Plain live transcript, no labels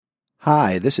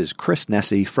Hi, this is Chris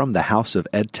Nesi from the House of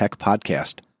EdTech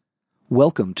podcast.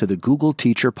 Welcome to the Google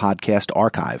Teacher Podcast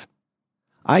Archive.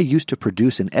 I used to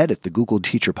produce and edit the Google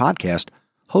Teacher Podcast,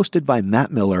 hosted by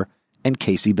Matt Miller and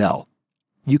Casey Bell.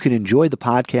 You can enjoy the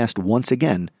podcast once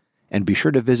again, and be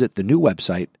sure to visit the new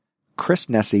website,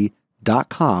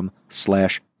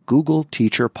 chrisnesi.com/Google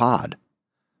Teacher Pod.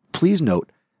 Please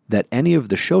note that any of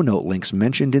the show note links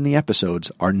mentioned in the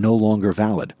episodes are no longer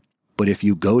valid, but if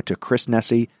you go to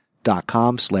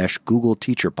chrisnesi.com/Google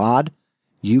Teacher Pod,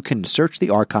 you can search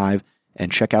the archive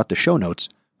and check out the show notes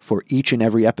for each and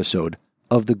every episode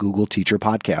of the Google Teacher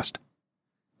Podcast.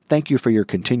 Thank you for your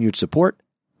continued support,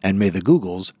 and may the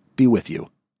Googles be with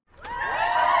you. 10,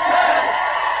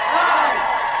 9,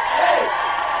 8,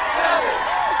 7,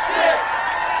 6,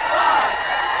 5,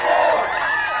 4,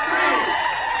 3,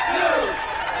 2,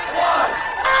 1.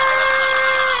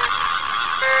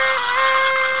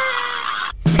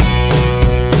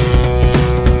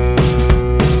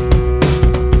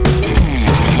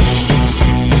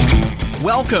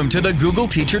 Welcome to the Google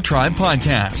Teacher Tribe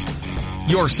Podcast,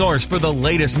 your source for the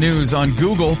latest news on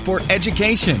Google for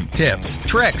education, tips,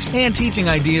 tricks, and teaching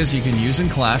ideas you can use in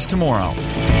class tomorrow.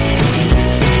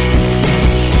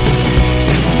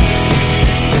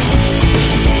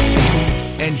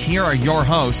 And here are your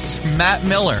hosts, Matt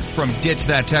Miller from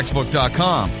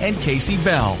DitchThatTextbook.com and Casey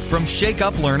Bell from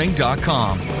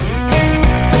ShakeUpLearning.com.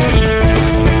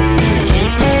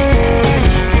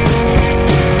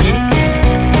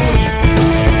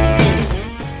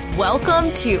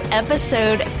 Welcome to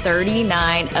episode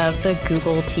 39 of the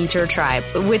Google Teacher Tribe,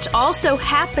 which also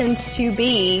happens to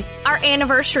be our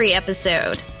anniversary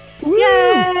episode. Woo!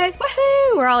 Yay!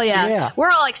 Woohoo!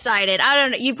 We're all excited. I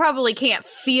don't know. You probably can't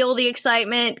feel the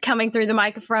excitement coming through the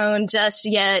microphone just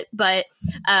yet, but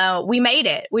we made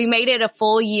it. We made it a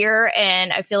full year,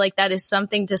 and I feel like that is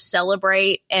something to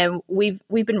celebrate. And we've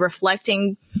been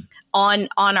reflecting on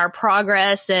our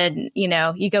progress, and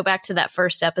you go back to that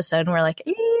first episode, and we're like,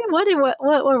 what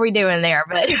were we doing there?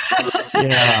 But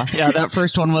yeah, that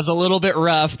first one was a little bit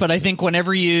rough. But I think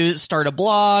whenever you start a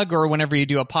blog or whenever you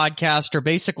do a podcast, or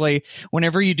basically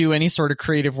whenever you do any sort of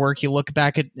creative work, you look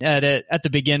back at it at the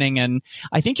beginning, and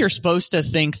I think you're supposed to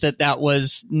think that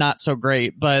was not so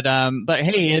great. But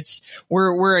hey,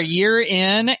 we're a year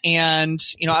in, and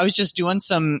I was just doing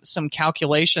some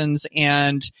calculations,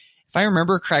 and if I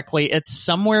remember correctly, it's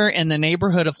somewhere in the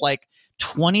neighborhood of like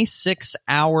 26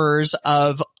 hours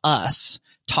of us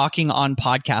talking on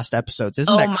podcast episodes.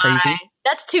 Isn't that crazy?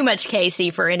 That's too much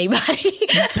Casey for anybody.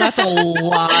 That's a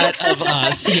lot of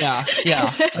us. Yeah.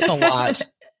 That's a lot.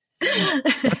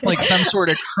 That's like some sort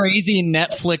of crazy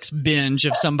Netflix binge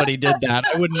if somebody did that.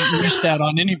 I wouldn't wish that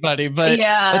on anybody, but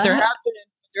there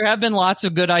have been lots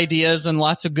of good ideas and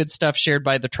lots of good stuff shared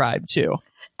by the tribe too.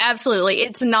 Absolutely.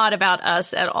 It's not about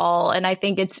us at all. And I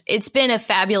think it's been a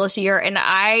fabulous year. And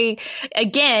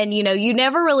again, you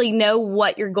never really know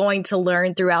what you're going to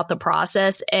learn throughout the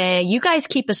process. And you guys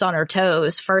keep us on our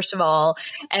toes, first of all.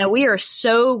 And we are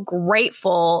so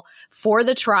grateful for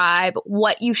the tribe,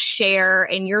 what you share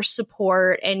and your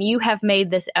support. And you have made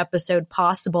this episode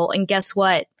possible. And guess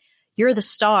what? You're the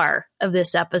star of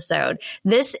this episode.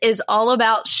 This is all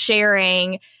about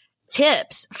sharing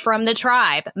tips from the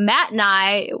tribe. Matt and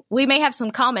I, we may have some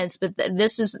comments, but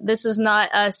this is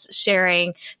not us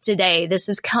sharing today. This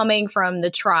is coming from the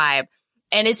tribe.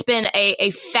 And it's been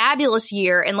a fabulous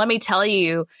year. And let me tell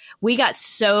you, we got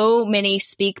so many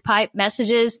SpeakPipe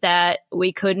messages that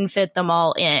we couldn't fit them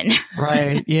all in.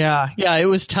 Right. Yeah. It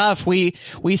was tough. We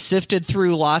sifted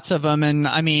through lots of them. And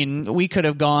I mean, we could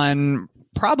have gone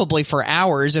probably for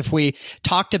hours if we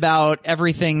talked about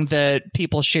everything that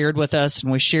people shared with us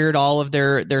and we shared all of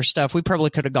their stuff. We probably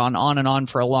could have gone on and on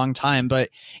for a long time, but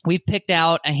we've picked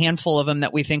out a handful of them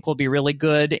that we think will be really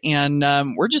good. And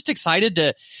we're just excited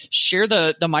to share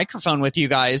the microphone with you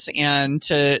guys and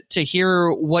to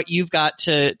hear what you've got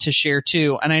to share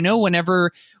too. And I know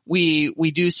whenever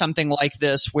we do something like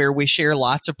this where we share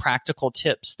lots of practical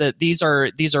tips, that these are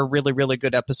really, really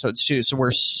good episodes too. So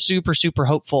we're super, super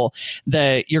hopeful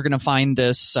that you're going to find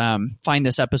this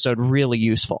episode really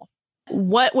useful.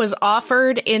 What was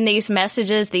offered in these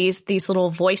messages, these little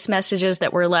voice messages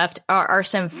that were left are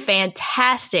some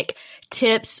fantastic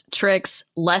tips, tricks,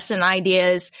 lesson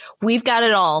ideas. We've got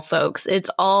it all, folks. It's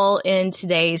all in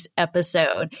today's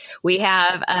episode. We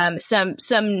have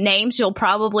some names you'll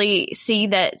probably see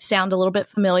that sound a little bit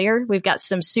familiar. We've got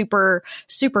some super,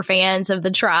 super fans of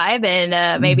the tribe,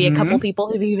 and maybe a couple people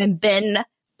who've even been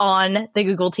on the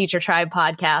Google Teacher Tribe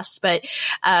podcast. But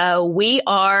we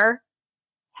are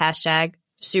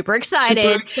 # super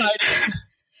excited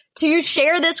to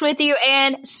share this with you,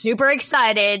 and super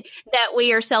excited that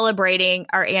we are celebrating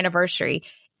our anniversary.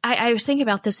 I was thinking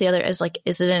about this the other, is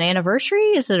it an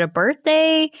anniversary? Is it a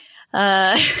birthday?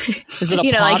 Is it a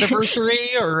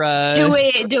podiversary or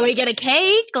do we get a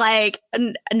cake? Like,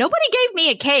 nobody gave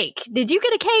me a cake. Did you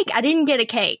get a cake? I didn't get a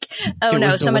cake. Oh no,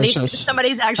 somebody's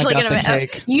actually going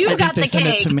to. You got the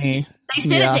cake. It to me. They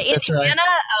sent it to Indiana.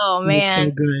 Right. Oh man, it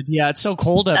was so good. Yeah, it's so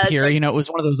cold up here. It was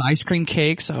one of those ice cream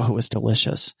cakes. Oh, it was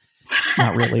delicious.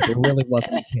 Not really. It really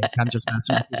wasn't a cake. I'm just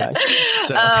messing with you guys.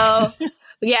 So. Oh.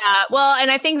 Yeah, well, and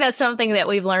I think that's something that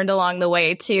we've learned along the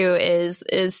way too, is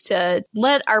to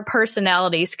let our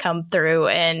personalities come through,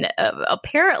 and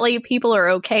apparently people are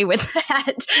okay with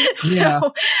that.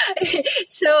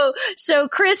 So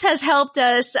Chris has helped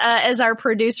us, as our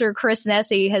producer, Chris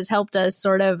Nessie, has helped us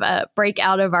sort of break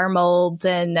out of our molds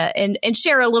and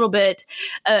share a little bit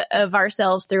of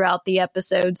ourselves throughout the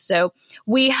episode. So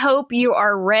we hope you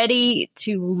are ready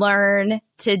to learn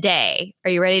today.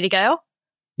 Are you ready to go?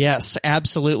 Yes,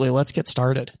 absolutely. Let's get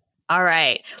started. All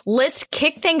right. Let's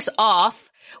kick things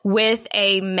off with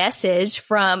a message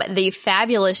from the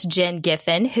fabulous Jen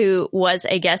Giffen, who was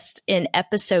a guest in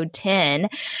episode 10.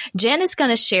 Jen is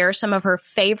going to share some of her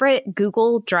favorite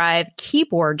Google Drive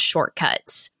keyboard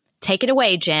shortcuts. Take it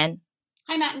away, Jen.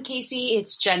 Hi, Matt and Casey.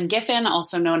 It's Jen Giffen,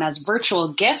 also known as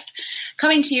Virtual GIF,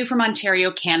 coming to you from Ontario,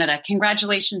 Canada.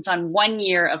 Congratulations on 1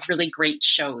 year of really great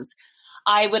shows.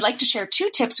 I would like to share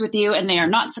 2 tips with you, and they are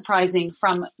not surprising,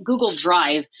 from Google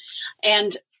Drive.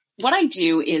 And what I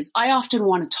do is I often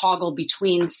want to toggle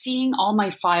between seeing all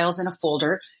my files in a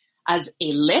folder as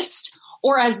a list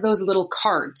or as those little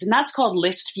cards. And that's called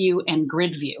list view and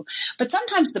grid view. But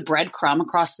sometimes the breadcrumb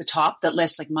across the top that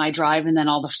lists like my drive and then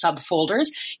all the subfolders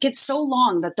gets so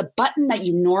long that the button that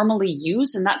you normally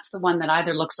use, and that's the one that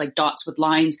either looks like dots with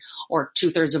lines or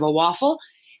 2/3 of a waffle,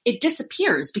 it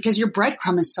disappears because your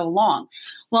breadcrumb is so long.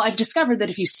 Well, I've discovered that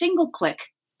if you single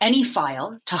click any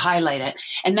file to highlight it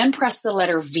and then press the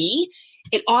letter V,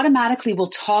 it automatically will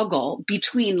toggle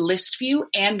between list view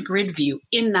and grid view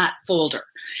in that folder.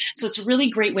 So it's a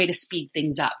really great way to speed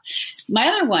things up. My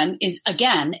other one is,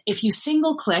 again, if you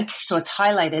single click, so it's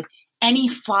highlighted, any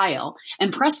file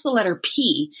and press the letter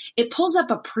P, it pulls up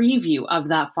a preview of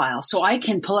that file. So I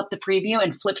can pull up the preview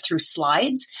and flip through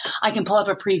slides. I can pull up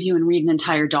a preview and read an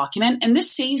entire document. And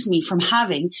this saves me from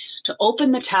having to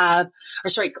open the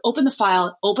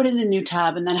file, open it in a new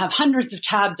tab, and then have hundreds of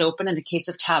tabs open in a case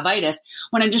of tabitis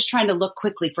when I'm just trying to look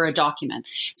quickly for a document.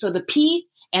 So the P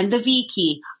and the V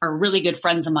key are really good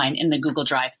friends of mine in the Google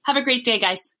Drive. Have a great day,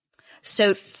 guys.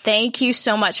 So thank you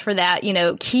so much for that.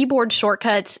 Keyboard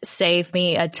shortcuts save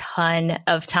me a ton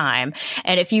of time.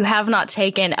 And if you have not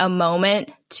taken a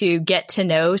moment to get to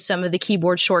know some of the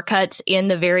keyboard shortcuts in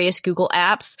the various Google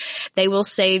apps, they will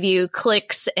save you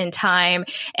clicks and time.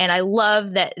 And I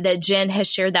love that Jen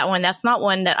has shared that one. That's not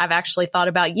one that I've actually thought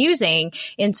about using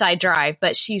inside Drive,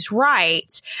 but she's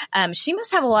right. She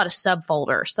must have a lot of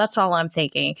subfolders. That's all I'm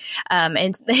thinking.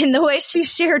 And the way she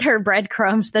shared her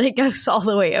breadcrumbs, that it goes all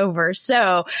the way over.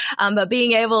 So, but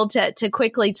being able to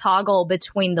quickly toggle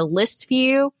between the list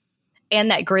view and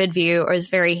that grid view is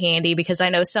very handy, because I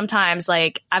know sometimes,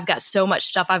 like, I've got so much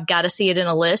stuff, I've got to see it in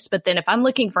a list. But then if I'm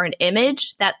looking for an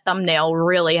image, that thumbnail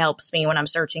really helps me when I'm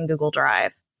searching Google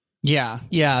Drive. Yeah,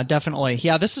 definitely.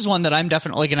 Yeah, this is one that I'm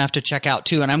definitely going to have to check out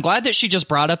too. And I'm glad that she just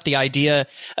brought up the idea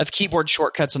of keyboard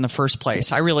shortcuts in the first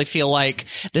place. I really feel like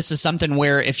this is something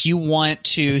where if you want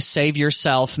to save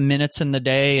yourself minutes in the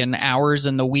day and hours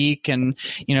in the week and,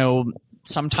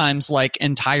 sometimes like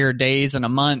entire days in a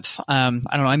month. I don't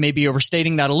know. I may be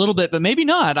overstating that a little bit, but maybe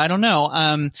not. I don't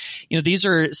know. These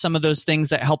are some of those things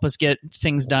that help us get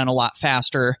things done a lot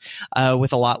faster,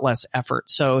 with a lot less effort.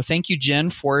 So thank you,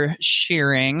 Jen, for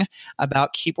sharing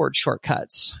about keyboard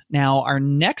shortcuts. Now, our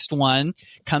next one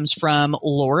comes from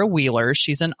Laura Wheeler.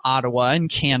 She's in Ottawa in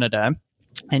Canada.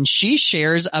 And she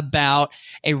shares about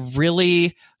a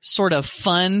really sort of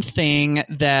fun thing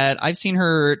that I've seen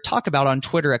her talk about on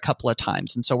Twitter a couple of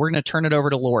times. And so we're going to turn it over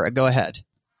to Laura. Go ahead.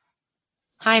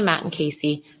 Hi, Matt and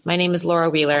Casey. My name is Laura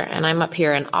Wheeler, and I'm up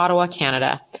here in Ottawa,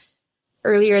 Canada.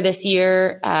 Earlier this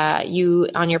year, you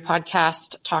on your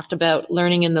podcast talked about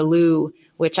learning in the loo,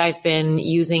 which I've been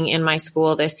using in my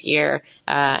school this year.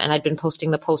 And I've been posting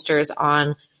the posters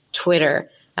on Twitter.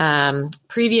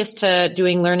 Previous to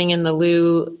doing learning in the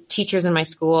loo, teachers in my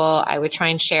school, I would try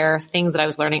and share things that I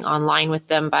was learning online with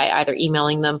them by either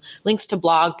emailing them links to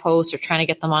blog posts or trying to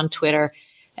get them on Twitter.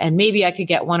 And maybe I could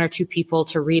get 1 or 2 people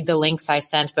to read the links I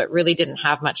sent, but really didn't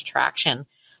have much traction.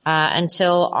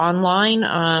 Until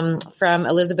online, from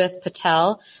Elizabeth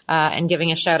Patel, and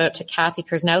giving a shout out to Kathy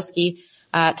Krasnowski,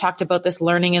 talked about this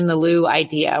learning in the loo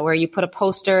idea, where you put a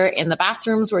poster in the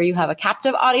bathrooms where you have a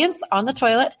captive audience on the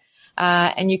toilet,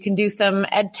 and you can do some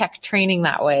ed tech training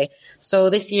that way. So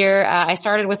this year, I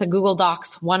started with a Google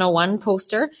Docs 101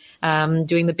 poster,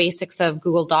 doing the basics of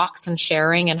Google Docs and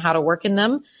sharing and how to work in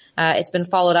them. It's been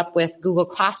followed up with Google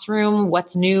Classroom,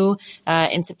 What's New,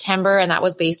 in September, and that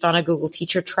was based on a Google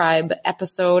Teacher Tribe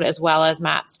episode, as well as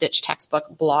Matt's Stitch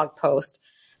textbook blog post.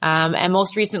 And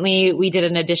most recently, we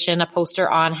did a poster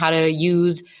on how to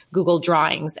use Google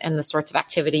Drawings and the sorts of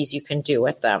activities you can do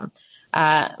with them.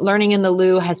 Learning in the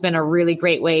loo has been a really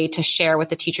great way to share with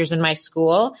the teachers in my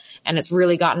school, and it's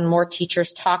really gotten more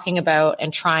teachers talking about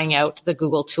and trying out the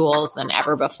Google tools than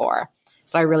ever before.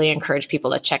 So I really encourage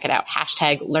people to check it out.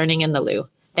 #LearningInTheLoo.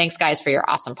 Thanks, guys, for your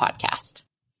awesome podcast.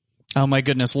 Oh my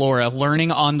goodness, Laura,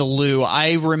 learning on the loo.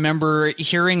 I remember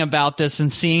hearing about this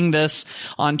and seeing this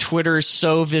on Twitter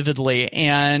so vividly.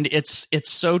 And it's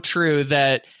so true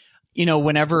that, you know,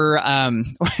 whenever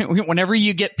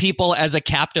you get people as a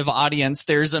captive audience,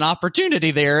 there's an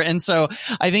opportunity there. And so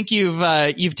I think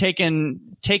you've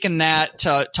taken that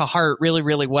to heart really,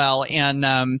 really well. And,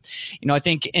 you know, I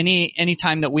think any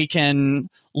time that we can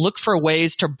look for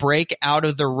ways to break out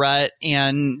of the rut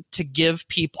and to give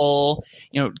people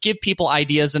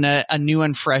ideas in a new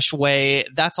and fresh way,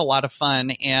 that's a lot of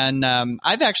fun. And,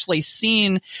 I've actually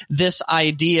seen this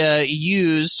idea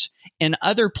used in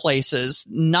other places,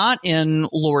 not in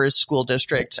Laura's school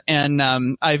district. And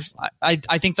I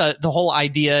think the whole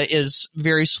idea is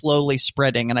very slowly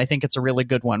spreading, and I think it's a really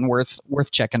good one worth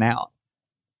checking out.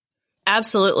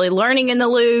 Absolutely. Learning in the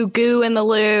loo, goo in the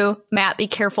loo. Matt, be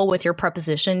careful with your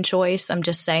preposition choice. I'm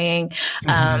just saying.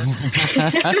 That's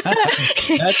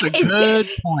a good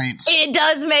point. It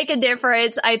does make a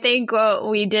difference. I think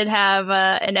we did have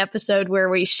an episode where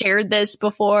we shared this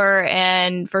before,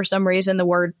 and for some reason the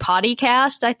word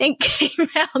pottycast, I think, came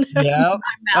out of my mouth.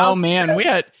 Oh man, we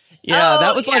had... Yeah,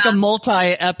 that was like a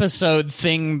multi-episode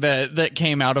thing that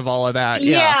came out of all of that.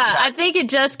 Yeah, I think it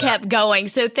just kept going.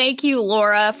 So thank you,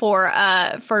 Laura,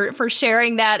 for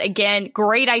sharing that. Again,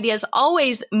 great ideas.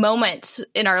 Always moments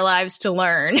in our lives to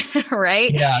learn,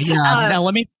 right? Yeah. Now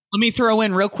let me throw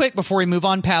in real quick before we move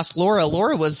on past Laura.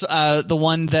 Laura was the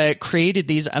one that created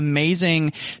these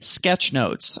amazing sketch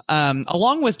notes,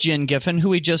 along with Jen Giffen, who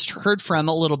we just heard from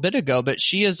a little bit ago, but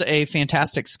she is a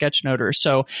fantastic sketch noter.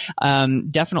 So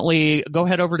definitely go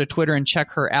head over to Twitter and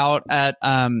check her out. At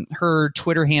her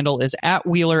Twitter handle is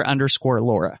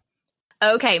 @Wheeler_Laura.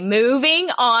 Okay, moving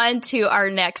on to our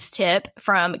next tip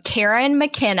from Karen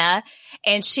McKenna,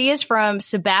 and she is from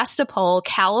Sebastopol,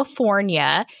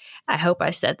 California. I hope I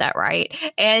said that right.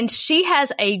 And she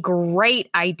has a great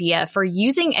idea for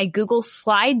using a Google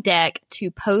slide deck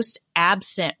to post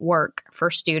absent work for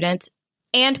students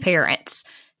and parents.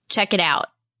 Check it out.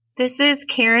 This is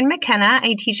Karen McKenna.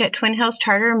 I teach at Twin Hills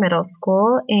Charter Middle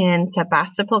School in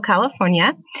Sebastopol,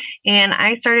 California. And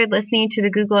I started listening to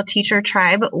the Google Teacher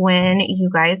Tribe when you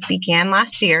guys began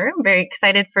last year. I'm very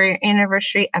excited for your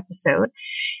anniversary episode.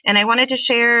 And I wanted to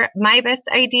share my best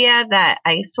idea that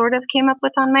I sort of came up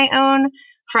with on my own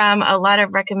from a lot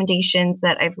of recommendations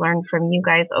that I've learned from you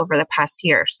guys over the past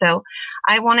year. So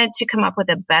I wanted to come up with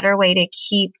a better way to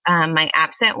keep my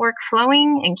absent work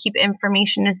flowing and keep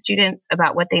information to students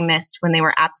about what they missed when they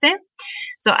were absent.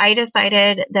 So I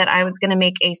decided that I was going to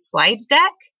make a slide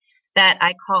deck that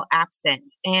I call Absent.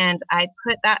 And I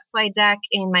put that slide deck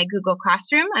in my Google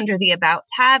Classroom under the About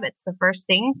tab. It's the first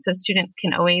thing, so students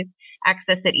can always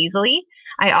access it easily.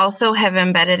 I also have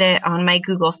embedded it on my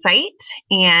Google site,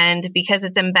 and because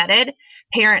it's embedded,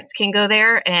 parents can go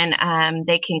there and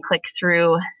they can click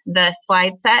through the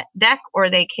slide set deck, or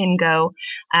they can go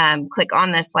click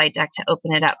on the slide deck to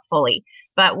open it up fully.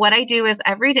 But what I do is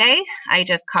every day I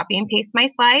just copy and paste my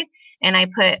slide, and I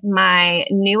put my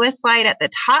newest slide at the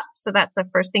top. So that's the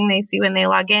first thing they see when they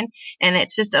log in. And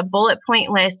it's just a bullet point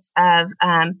list of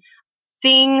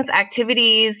things,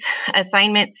 activities,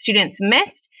 assignments students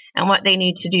missed, and what they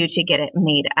need to do to get it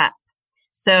made up.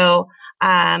 So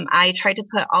I try to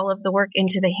put all of the work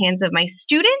into the hands of my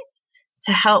students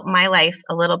to help my life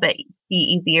a little bit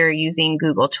be easier using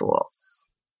Google tools.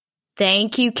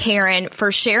 Thank you, Karen,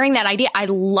 for sharing that idea. I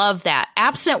love that.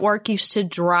 Absent work used to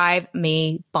drive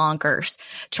me bonkers.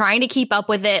 Trying to keep up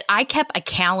with it. I kept a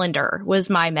calendar was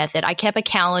my method. I kept a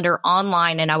calendar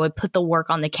online, and I would put the work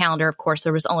on the calendar. Of course,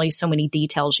 there was only so many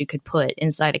details you could put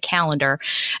inside a calendar.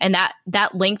 And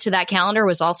that link to that calendar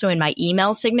was also in my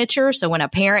email signature. So when a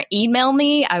parent emailed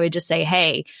me, I would just say,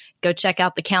 hey, go check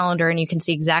out the calendar and you can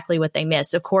see exactly what they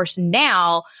missed. Of course,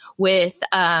 now with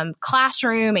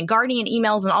Classroom and Guardian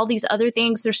emails and all these other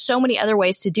things, there's so many other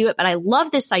ways to do it. But I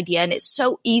love this idea, and it's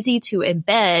so easy to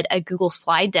embed a Google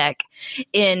slide deck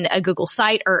in a Google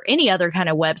site or any other kind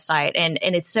of website, and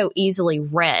it's so easily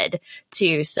read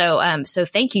too. So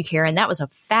thank you, Karen. That was a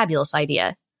fabulous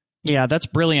idea. Yeah, that's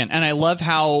brilliant. And I love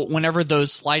how whenever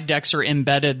those slide decks are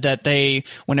embedded, that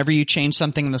whenever you change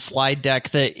something in the slide deck,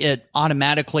 that it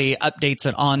automatically updates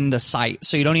it on the site.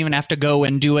 So you don't even have to go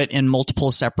and do it in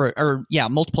multiple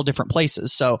different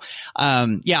places. So,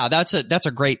 that's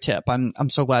a great tip. I'm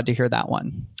so glad to hear that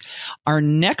one. Our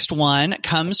next one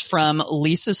comes from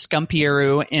Lisa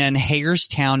Scumpiero in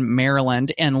Hagerstown,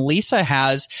 Maryland. And Lisa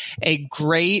has a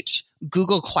great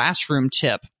Google Classroom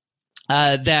tip.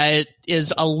 That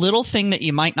is a little thing that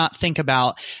you might not think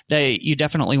about that you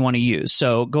definitely want to use.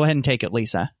 So go ahead and take it,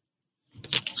 Lisa.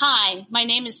 Hi, my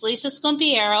name is Lisa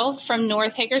Scumpiero from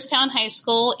North Hagerstown High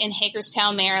School in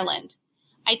Hagerstown, Maryland.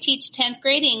 I teach 10th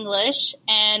grade English,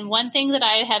 and one thing that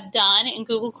I have done in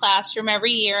Google Classroom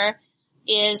every year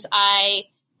is I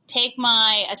take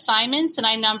my assignments and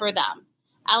I number them.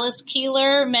 Alice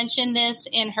Keeler mentioned this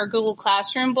in her Google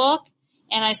Classroom book,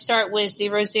 and I start with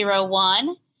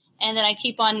 001. And then I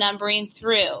keep on numbering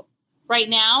through. Right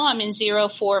now, I'm in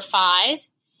 045,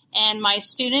 and my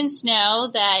students know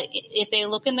that if they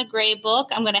look in the grade book,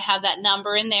 I'm going to have that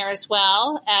number in there as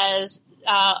well as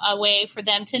a way for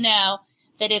them to know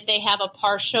that if they have a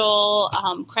partial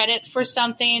credit for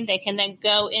something, they can then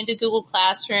go into Google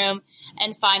Classroom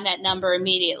and find that number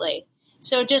immediately.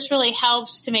 So it just really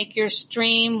helps to make your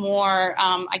stream more,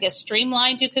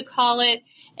 streamlined, you could call it,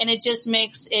 and it just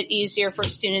makes it easier for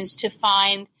students to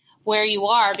find where you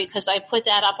are, because I put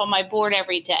that up on my board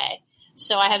every day.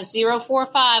 So I have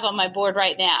 045 on my board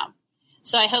right now.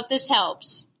 So I hope this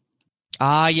helps.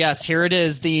 Yes, here it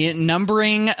is. The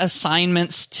numbering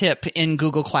assignments tip in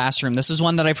Google Classroom. This is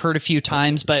one that I've heard a few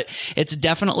times, but it's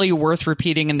definitely worth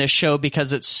repeating in this show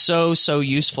because it's so, so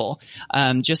useful.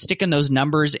 Just sticking those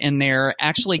numbers in there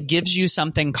actually gives you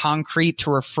something concrete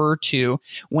to refer to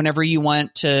whenever you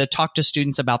want to talk to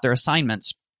students about their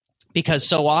assignments. Because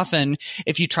so often,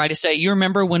 if you try to say, you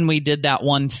remember when we did that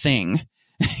one thing,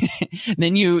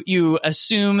 then you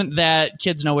assume that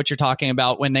kids know what you're talking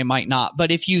about when they might not.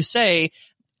 But if you say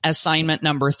assignment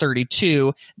number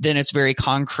 32, then it's very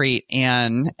concrete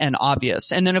and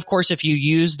obvious. And then, of course, if you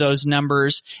use those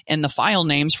numbers in the file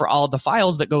names for all of the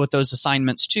files that go with those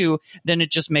assignments too, then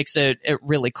it just makes it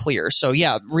really clear. So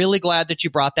yeah, really glad that you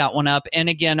brought that one up. And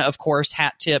again, of course,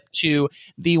 hat tip to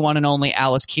the one and only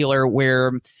Alice Keeler,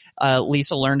 where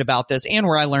Lisa learned about this and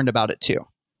where I learned about it too.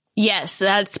 Yes,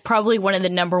 that's probably one of the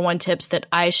number one tips that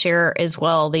I share as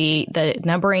well. The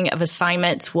numbering of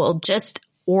assignments will just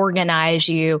organize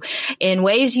you in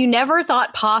ways you never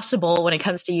thought possible when it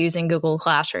comes to using Google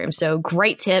Classroom. So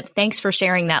great tip. Thanks for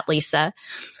sharing that, Lisa.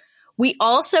 We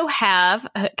also have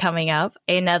coming up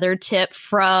another tip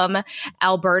from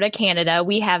Alberta, Canada.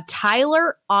 We have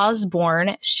Tyler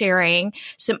Osborne sharing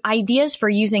some ideas for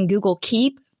using Google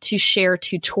Keep to share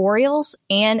tutorials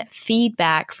and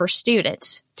feedback for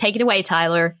students. Take it away,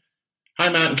 Tyler. Hi,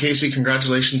 Matt and Casey.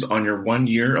 Congratulations on your 1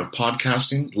 year of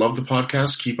podcasting. Love the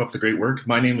podcast. Keep up the great work.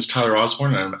 My name is Tyler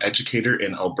Osborne, and I'm an educator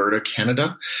in Alberta,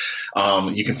 Canada.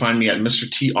 You can find me at Mr.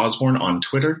 T. Osborne on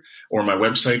Twitter, or my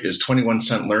website is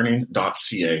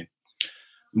 21centlearning.ca.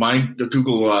 My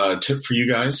Google tip for you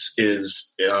guys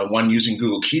is one using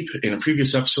Google Keep. In a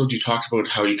previous episode, you talked about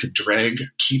how you could drag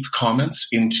Keep comments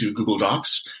into Google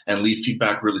Docs and leave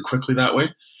feedback really quickly that way.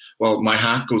 Well, my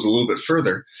hack goes a little bit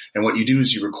further, and what you do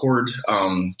is you record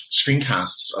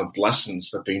screencasts of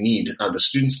lessons that they need, the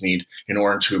students need, in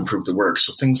order to improve the work.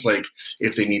 So things like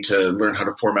if they need to learn how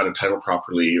to format a title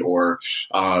properly or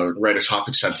write a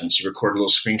topic sentence, you record a little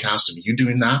screencast of you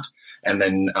doing that, and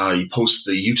then you post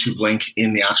the YouTube link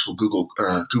in the actual Google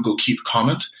Keep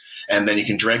comment, and then you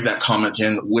can drag that comment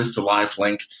in with the live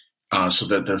link so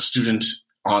that the student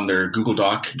on their Google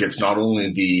Doc gets not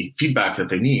only the feedback that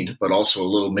they need, but also a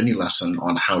little mini lesson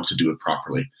on how to do it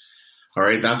properly. All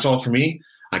right, that's all for me.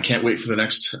 I can't wait for the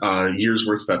next year's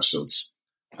worth of episodes.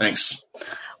 Thanks.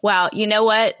 Wow. You know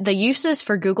what? The uses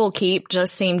for Google Keep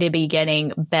just seem to be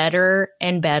getting better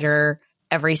and better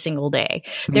every single day.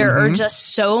 There are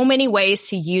just so many ways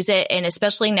to use it. And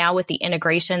especially now with the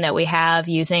integration that we have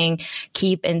using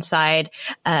Keep inside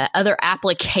other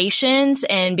applications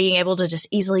and being able to just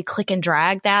easily click and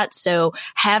drag that. So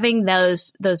having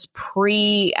those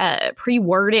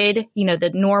pre-worded,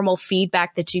 the normal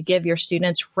feedback that you give your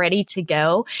students ready to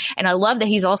go. And I love that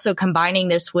he's also combining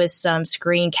this with some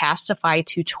Screencastify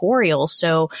tutorials.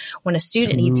 So when a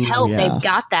student needs help, they've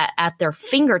got that at their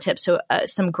fingertips. So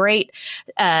some great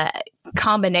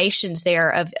combinations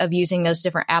there of using those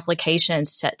different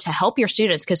applications to help your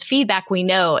students, because feedback, we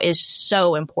know, is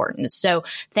so important. So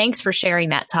thanks for sharing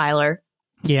that, Tyler.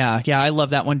 Yeah, I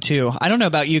love that one too. I don't know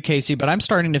about you, Casey, but I'm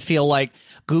starting to feel like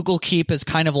Google Keep is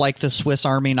kind of like the Swiss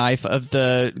Army knife of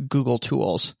the Google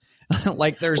tools.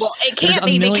 Like it can't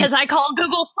be because I call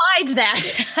Google Slides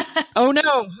that. Oh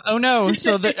no.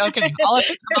 So okay, I'll have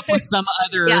to come up with some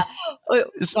other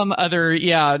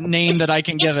name that I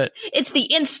can give it. It's the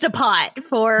Instapot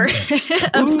for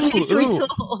G Suite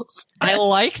tools. I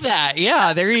like that.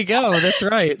 Yeah, there you go. That's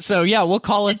right. So we'll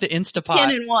call it the Instapot.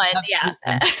 10 in 1.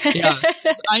 Yeah.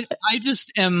 I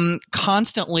just am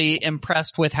constantly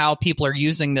impressed with how people are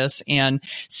using this and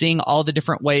seeing all the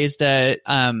different ways that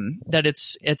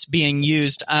it's being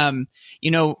used.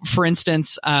 For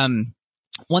instance,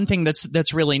 one thing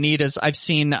that's really neat is I've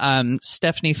seen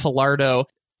Stephanie Filardo.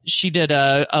 She did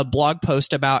a blog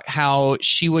post about how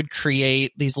she would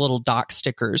create these little doc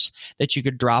stickers that you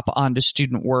could drop onto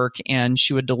student work, and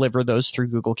she would deliver those through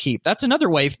Google Keep. That's another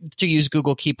way to use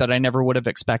Google Keep that I never would have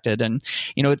expected. And,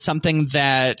 it's something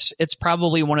that it's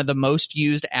probably one of the most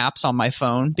used apps on my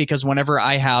phone, because whenever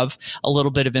I have a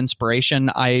little bit of inspiration,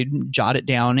 I jot it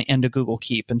down into Google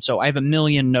Keep. And so I have a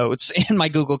million notes in my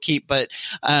Google Keep, but,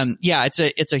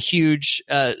 it's a huge,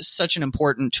 such an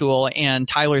important tool. And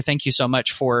Tyler, thank you so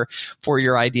much for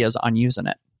your ideas on using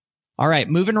it. All right,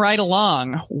 moving right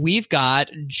along, we've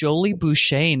got Jolie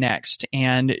Boucher next,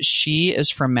 and she is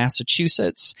from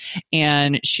Massachusetts,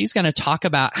 and she's going to talk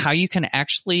about how you can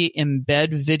actually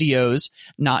embed videos,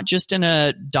 not just in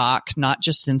a doc, not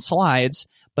just in slides,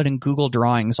 but in Google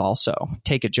Drawings also.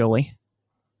 Take it, Jolie.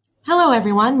 Hello,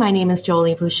 everyone. My name is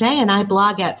Jolie Boucher, and I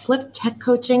blog at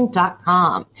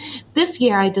fliptechcoaching.com. This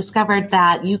year, I discovered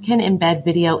that you can embed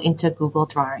video into Google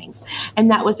Drawings,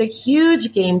 and that was a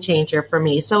huge game changer for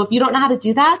me. So if you don't know how to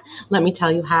do that, let me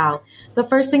tell you how. The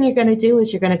first thing you're going to do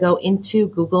is you're going to go into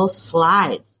Google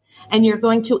Slides, and you're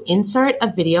going to insert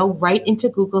a video right into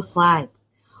Google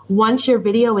Slides. Once your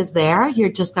video is there, you're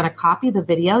just going to copy the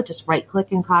video, just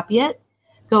right-click and copy it.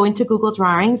 Go into Google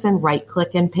Drawings and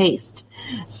right-click and paste.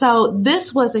 So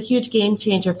this was a huge game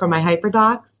changer for my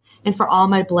HyperDocs and for all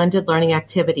my blended learning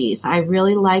activities. I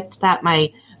really liked that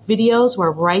my videos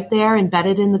were right there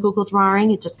embedded in the Google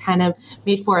Drawing. It just kind of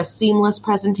made for a seamless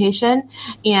presentation.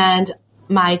 And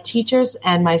my teachers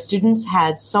and my students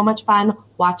had so much fun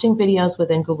watching videos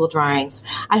within Google Drawings.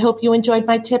 I hope you enjoyed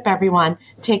my tip, everyone.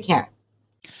 Take care.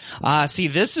 See,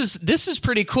 this is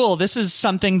pretty cool. This is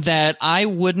something that I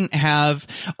wouldn't have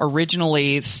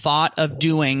originally thought of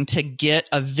doing to get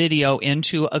a video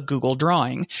into a Google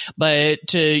Drawing, but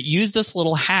to use this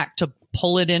little hack to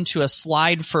pull it into a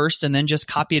slide first and then just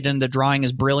copy it in the drawing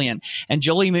is brilliant. And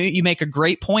Jolie, you make a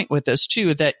great point with this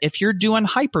too, that if you're doing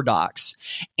HyperDocs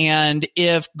and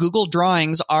if Google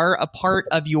Drawings are a part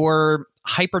of your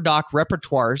HyperDoc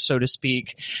repertoire, so to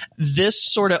speak, this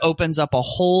sort of opens up a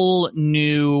whole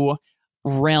new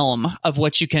realm of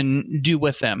what you can do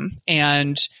with them.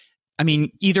 And I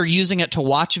mean, either using it to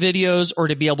watch videos or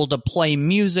to be able to play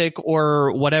music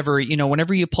or whatever,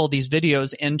 whenever you pull these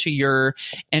videos into your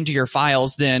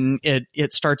files, then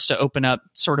it starts to open up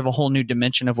sort of a whole new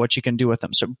dimension of what you can do with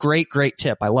them. So great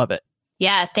tip. I love it.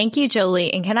 Yeah, thank you,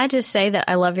 Jolie. And can I just say that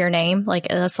I love your name? Like,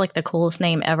 that's like the coolest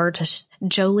name ever.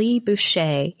 Jolie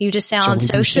Boucher. You just sound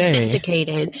so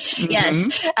sophisticated. Mm-hmm. Yes.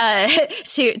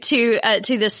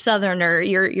 To the Southerner,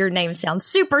 your name sounds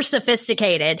super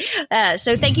sophisticated.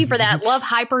 So thank you for that. Love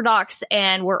HyperDocs,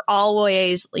 and we're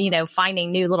always,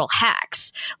 finding new little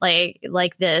hacks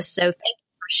like this. So thank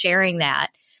you for sharing that.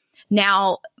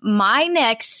 Now, my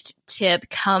next tip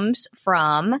comes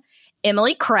from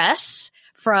Emily Kress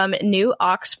from New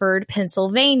Oxford,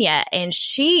 Pennsylvania. And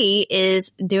she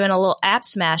is doing a little app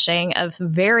smashing of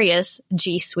various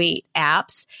G Suite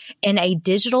apps in a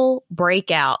digital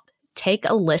breakout. Take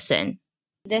a listen.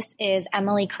 This is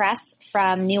Emily Kress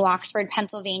from New Oxford,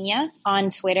 Pennsylvania,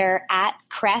 on Twitter at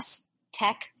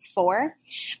KressTech4.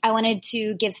 I wanted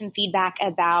to give some feedback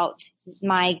about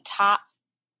my top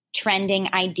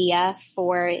trending idea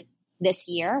for this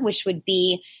year, which would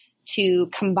be to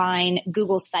combine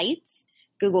Google Sites,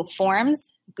 Google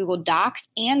Forms, Google Docs,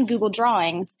 and Google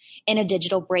Drawings in a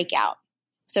digital breakout.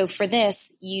 So for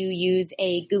this, you use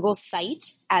a Google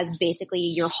site as basically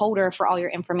your holder for all your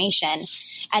information.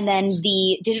 And then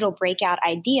the digital breakout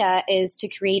idea is to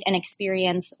create an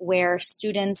experience where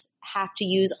students have to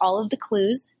use all of the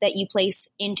clues that you place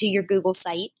into your Google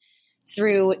site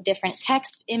through different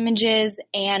text, images,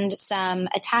 and some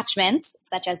attachments,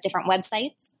 such as different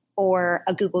websites or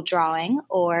a Google drawing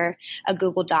or a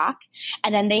Google Doc.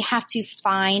 And then they have to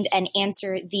find and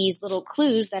answer these little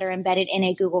clues that are embedded in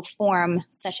a Google form,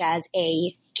 such as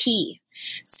a key.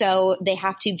 So they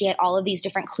have to get all of these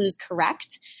different clues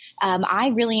correct.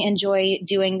 I really enjoy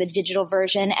doing the digital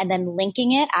version and then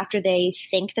linking it after they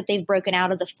think that they've broken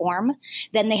out of the form.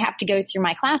 Then they have to go through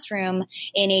my classroom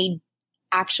in a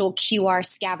actual QR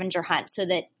scavenger hunt. So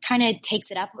that kind of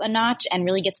takes it up a notch and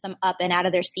really gets them up and out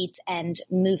of their seats and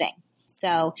moving.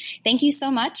 So thank you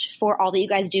so much for all that you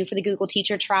guys do for the Google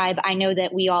Teacher Tribe. I know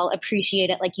that we all appreciate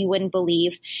it like you wouldn't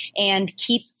believe, and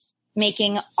keep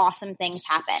making awesome things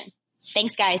happen.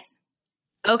 Thanks, guys.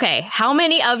 Okay. How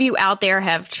many of you out there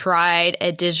have tried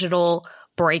a digital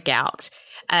breakout?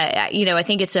 I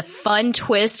think it's a fun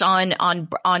twist on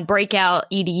Breakout,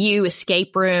 EDU,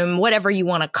 escape room, whatever you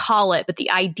want to call it. But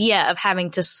the idea of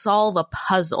having to solve a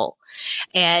puzzle,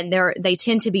 and they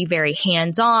tend to be very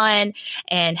hands-on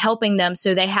and helping them.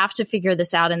 So they have to figure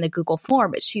this out in the Google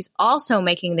form. But she's also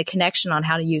making the connection on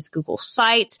how to use Google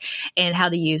Sites and how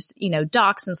to use,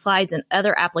 docs and slides and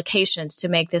other applications to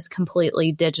make this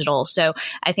completely digital. So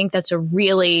I think that's a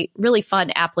really, really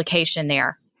fun application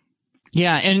there.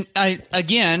 Yeah. And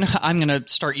I'm going to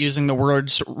start using the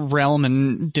words realm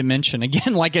and dimension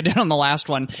again, like I did on the last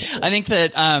one. I think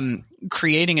that,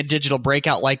 creating a digital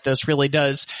breakout like this really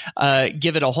does,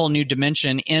 give it a whole new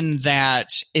dimension, in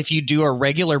that if you do a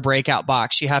regular breakout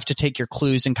box, you have to take your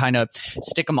clues and kind of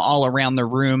stick them all around the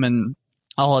room and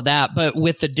all of that. But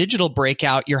with the digital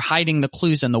breakout, you're hiding the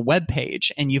clues in the web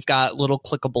page, and you've got little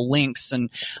clickable links. And,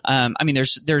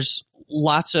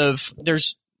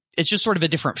 it's just sort of a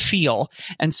different feel.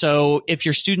 And so if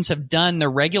your students have done the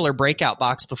regular breakout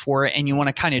box before and you want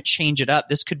to kind of change it up,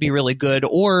 this could be really good.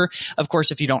 Or, of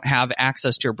course, if you don't have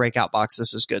access to a breakout box,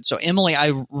 this is good. So, Emily,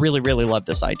 I really, really love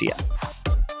this idea.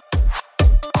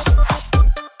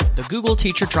 The Google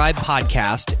Teacher Tribe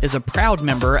podcast is a proud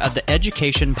member of the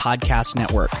Education Podcast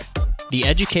Network. The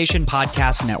Education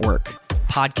Podcast Network.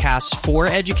 Podcasts for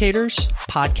educators,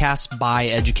 podcasts by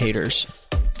educators.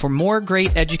 For more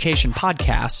great education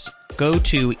podcasts, go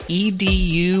to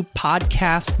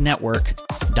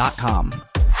edupodcastnetwork.com.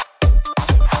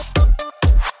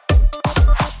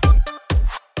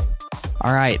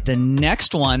 All right, the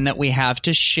next one that we have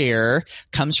to share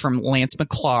comes from Lance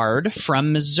McClard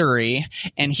from Missouri,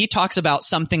 and he talks about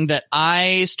something that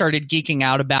I started geeking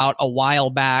out about a while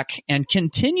back and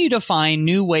continue to find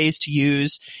new ways to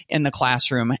use in the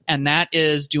classroom, and that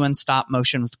is doing stop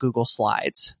motion with Google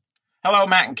Slides. Hello,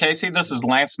 Matt and Casey. This is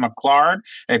Lance McClard,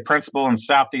 a principal in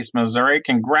Southeast Missouri.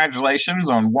 Congratulations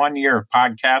on 1 year of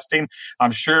podcasting. I'm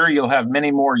sure you'll have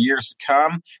many more years to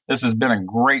come. This has been a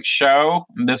great show.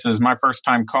 This is my first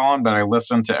time calling, but I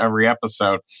listen to every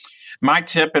episode. My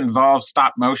tip involves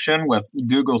stop motion with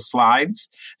Google Slides.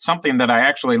 Something that I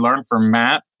actually learned from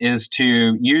Matt is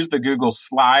to use the Google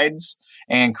Slides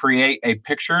and create a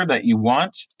picture that you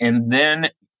want, and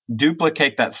then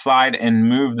duplicate that slide and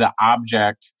move the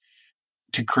object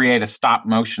to create a stop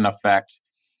motion effect.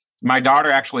 My daughter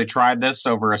actually tried this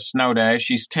over a snow day.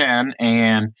 She's 10,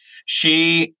 and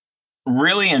she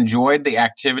really enjoyed the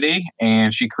activity,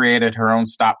 and she created her own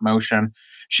stop motion.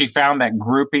 She found that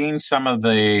grouping some of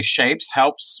the shapes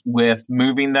helps with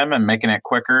moving them and making it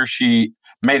quicker. She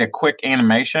made a quick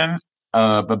animation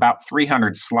of about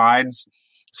 300 slides.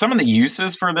 Some of the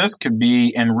uses for this could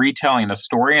be in retelling a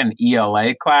story in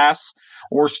ELA class,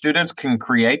 or students can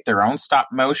create their own stop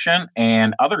motion,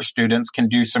 and other students can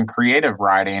do some creative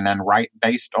writing and write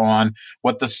based on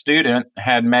what the student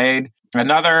had made.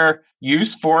 Another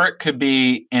use for it could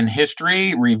be in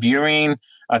history, reviewing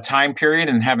a time period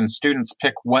and having students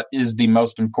pick what is the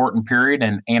most important period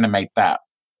and animate that.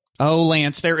 Oh,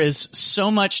 Lance, there is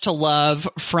so much to love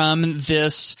from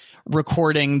this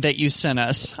recording that you sent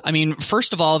us. I mean,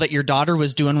 first of all, that your daughter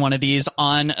was doing one of these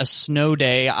on a snow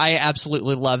day. I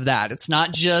absolutely love that. It's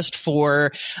not just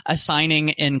for assigning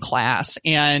in class.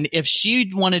 And if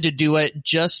she wanted to do it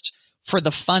just for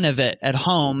the fun of it at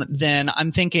home, then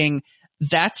I'm thinking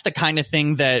that's the kind of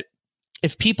thing that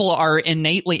if people are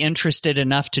innately interested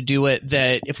enough to do it,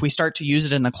 that if we start to use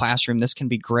it in the classroom, this can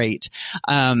be great.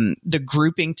 The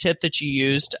grouping tip that you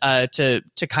used to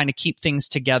kind of keep things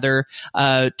together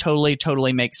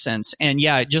totally makes sense. And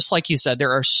yeah, just like you said,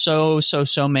 there are so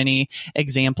many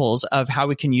examples of how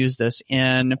we can use this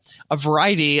in a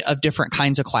variety of different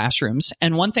kinds of classrooms.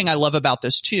 And one thing I love about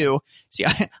this too, see,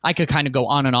 I could kind of go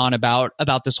on and on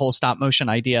about this whole stop motion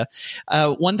idea.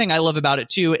 One thing I love about it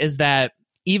too is that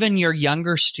even your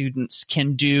younger students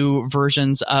can do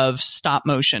versions of stop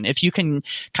motion. If you can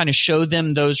kind of show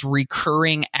them those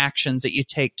recurring actions that you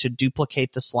take to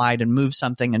duplicate the slide and move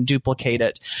something and duplicate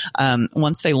it,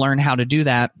 once they learn how to do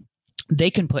that,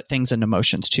 they can put things into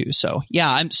motions too. So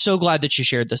yeah, I'm so glad that you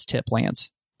shared this tip,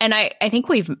 Lance. And I think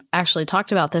we've actually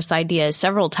talked about this idea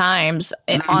several times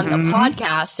on the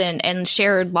podcast and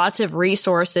shared lots of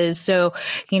resources. So,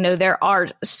 there are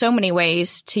so many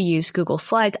ways to use Google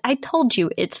Slides. I told you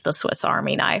it's the Swiss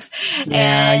Army knife.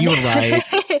 Yeah, you were right.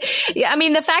 Yeah, I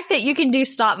mean, the fact that you can do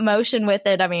stop motion with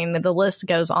it, I mean, the list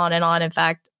goes on and on. In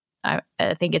fact, I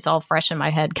think it's all fresh in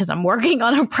my head because I'm working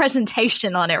on a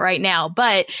presentation on it right now.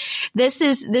 But this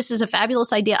is a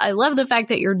fabulous idea. I love the fact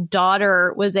that your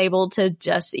daughter was able to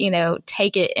just,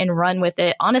 take it and run with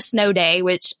it on a snow day,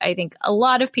 which I think a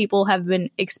lot of people have been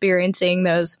experiencing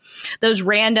those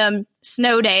random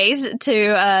snow days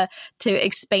to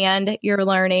expand your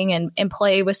learning and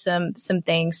play with some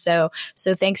things. So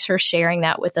thanks for sharing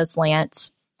that with us,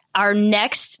 Lance. Our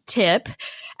next tip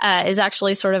is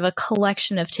actually sort of a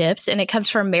collection of tips, and it comes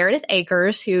from Meredith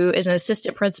Akers, who is an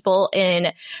assistant principal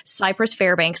in Cypress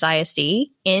Fairbanks ISD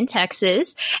in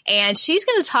Texas. And she's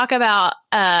going to talk about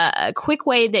a quick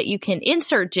way that you can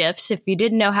insert GIFs if you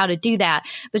didn't know how to do that.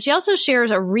 But she also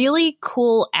shares a really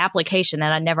cool application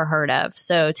that I never heard of.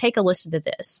 So take a listen to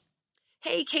this.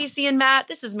 Hey, Casey and Matt,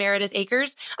 this is Meredith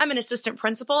Akers. I'm an assistant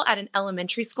principal at an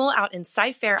elementary school out in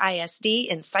Cy-Fair ISD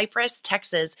in Cypress,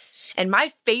 Texas. And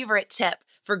my favorite tip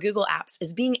for Google Apps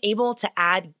is being able to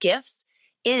add GIFs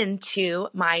into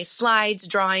my slides,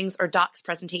 drawings, or docs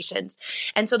presentations.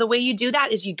 And so the way you do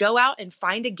that is you go out and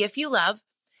find a GIF you love,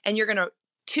 and you're going to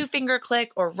 2-finger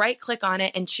click or right click on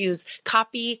it and choose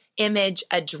copy image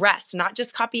address, not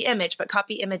just copy image, but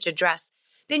copy image address.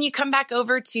 Then you come back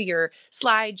over to your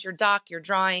slides, your doc, your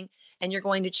drawing, and you're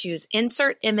going to choose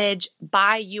insert image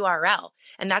by URL.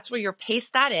 And that's where you'll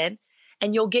paste that in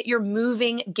and you'll get your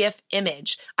moving GIF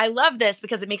image. I love this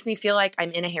because it makes me feel like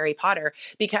I'm in a Harry Potter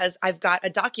because I've got a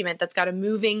document that's got a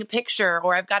moving picture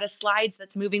or I've got a slides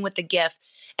that's moving with the GIF.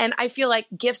 And I feel like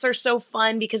GIFs are so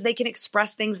fun because they can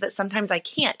express things that sometimes I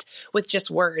can't with just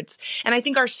words. And I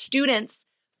think our students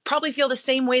probably feel the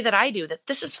same way that I do, that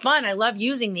this is fun. I love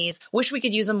using these. Wish we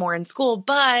could use them more in school,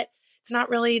 but it's not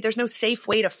really, there's no safe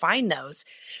way to find those.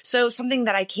 So something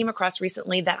that I came across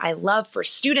recently that I love for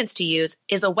students to use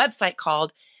is a website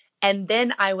called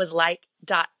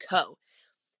andtheniwaslike.co.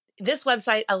 This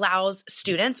website allows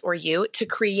students or you to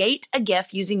create a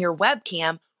GIF using your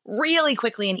webcam really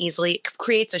quickly and easily. It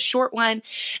creates a short one,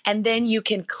 and then you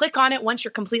can click on it once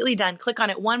you're completely done. Click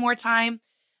on it one more time.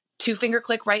 2-finger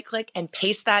click, right click, and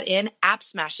paste that in, app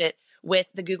smash it with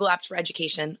the Google Apps for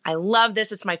Education. I love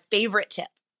this. It's my favorite tip.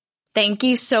 Thank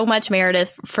you so much,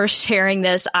 Meredith, for sharing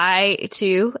this. I,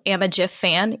 too, am a GIF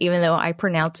fan, even though I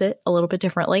pronounce it a little bit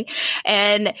differently.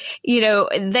 And,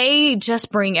 they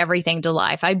just bring everything to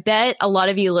life. I bet a lot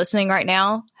of you listening right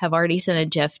now have already sent a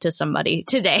GIF to somebody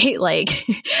today. Like,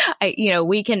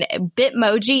 we can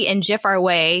Bitmoji and GIF our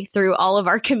way through all of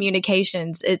our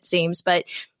communications, it seems. But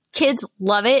kids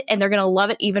love it, and they're going to love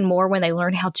it even more when they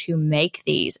learn how to make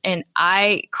these. And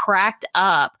I cracked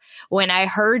up when I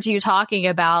heard you talking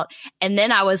about, and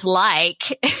then I was like,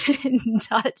 .co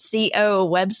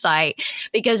website,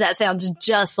 because that sounds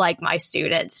just like my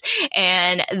students,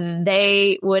 and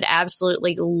they would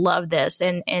absolutely love this.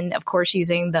 And of course,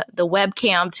 using the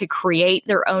webcam to create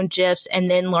their own GIFs and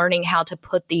then learning how to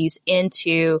put these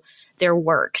into their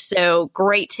work. So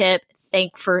great tip.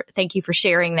 Thank you for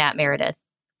sharing that, Meredith.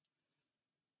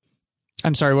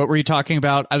 I'm sorry, what were you talking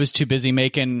about? I was too busy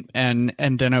making and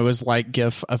then I was like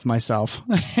GIF of myself.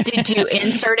 Did you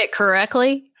insert it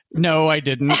correctly? No, I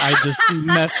didn't. I just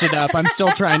messed it up. I'm still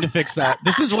trying to fix that.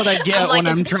 This is what I get when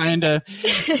I'm trying to.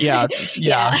 Yeah.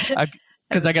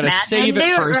 Because I got to save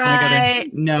it first. Right.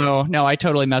 No, I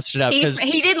totally messed it up.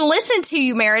 He didn't listen to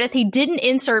you, Meredith. He didn't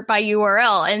insert by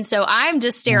URL. And so I'm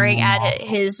just staring at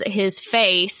his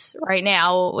face right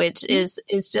now, which is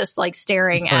just like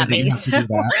staring at me. So,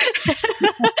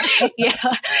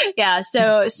 yeah.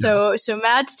 So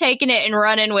Matt's taking it and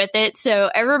running with it.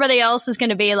 So everybody else is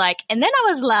going to be like, and then I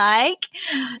was like,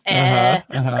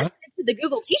 listen to to the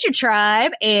Google Teacher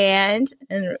Tribe, and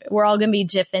we're all going to be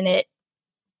jiffing it.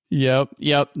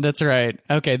 Yep, that's right.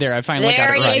 Okay, there, I finally got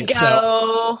it right. There you go.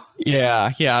 So,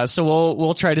 yeah. So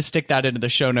we'll try to stick that into the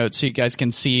show notes so you guys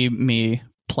can see me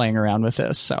playing around with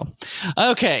this. So,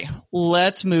 okay,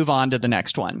 let's move on to the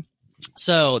next one.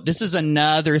 So this is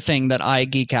another thing that I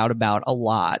geek out about a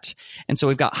lot. And so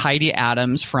we've got Heidi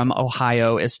Adams from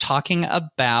Ohio is talking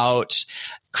about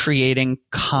creating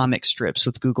comic strips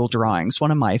with Google Drawings,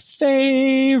 one of my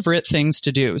favorite things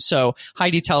to do. So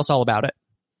Heidi, tell us all about it.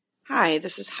 Hi,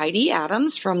 this is Heidi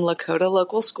Adams from Lakota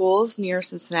Local Schools near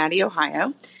Cincinnati,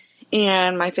 Ohio.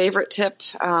 And my favorite tip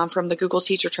from the Google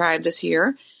Teacher Tribe this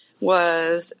year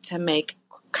was to make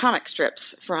comic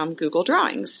strips from Google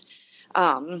Drawings.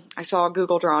 I saw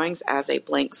Google Drawings as a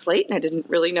blank slate, and I didn't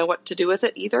really know what to do with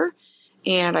it either.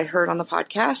 And I heard on the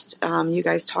podcast you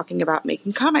guys talking about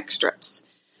making comic strips.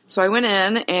 So I went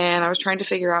in and I was trying to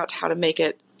figure out how to make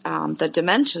it, the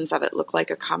dimensions of it look like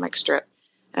a comic strip.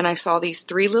 And I saw these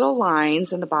 3 little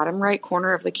lines in the bottom right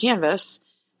corner of the canvas,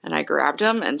 and I grabbed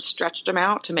them and stretched them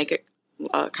out to make it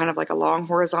kind of like a long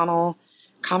horizontal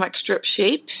comic strip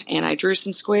shape. And I drew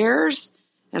some squares.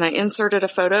 And I inserted a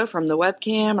photo from the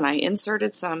webcam, and I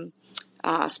inserted some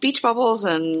speech bubbles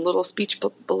and little speech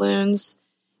balloons.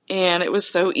 And it was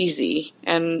so easy,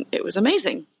 and it was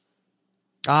amazing.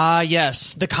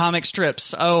 Yes, the comic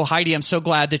strips. Oh, Heidi, I'm so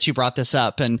glad that you brought this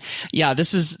up. And yeah,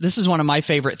 this is one of my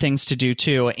favorite things to do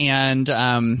too. And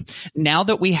now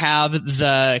that we have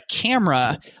the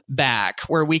camera back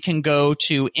where we can go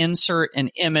to insert an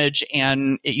image,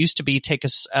 and it used to be take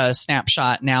a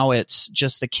snapshot. Now it's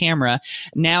just the camera.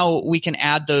 Now we can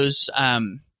add those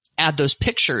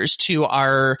pictures to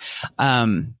our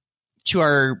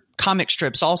comic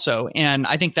strips also. And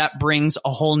I think that brings a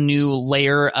whole new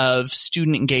layer of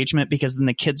student engagement, because then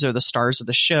the kids are the stars of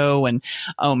the show. And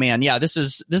oh man, yeah, this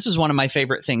is one of my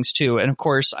favorite things too. And of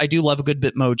course, I do love a good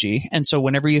Bitmoji. And so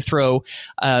whenever you throw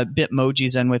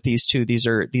Bitmojis in with these two, these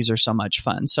are so much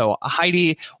fun. So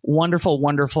Heidi,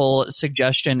 wonderful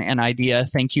suggestion and idea.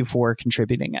 Thank you for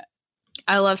contributing it.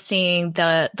 I love seeing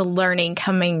the learning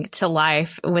coming to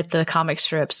life with the comic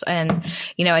strips. And,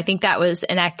 I think that was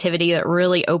an activity that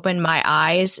really opened my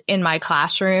eyes in my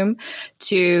classroom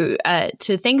to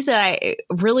things that I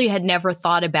really had never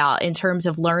thought about in terms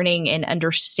of learning and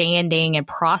understanding and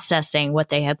processing what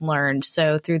they had learned.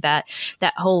 So through that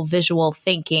whole visual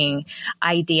thinking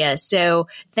idea. So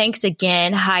thanks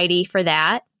again, Heidi, for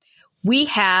that. We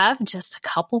have just a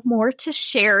couple more to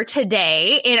share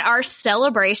today in our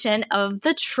celebration of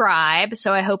the tribe.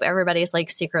 So I hope everybody's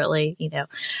secretly,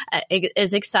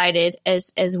 as excited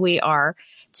as we are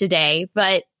today.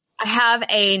 But I have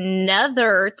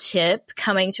another tip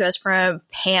coming to us from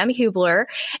Pam Hubler,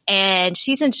 and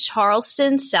she's in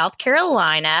Charleston, South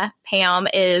Carolina. Pam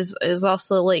is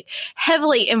also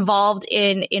heavily involved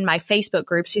in my Facebook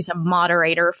group. She's a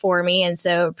moderator for me, and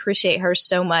so appreciate her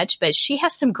so much. But she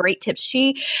has some great tips.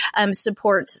 She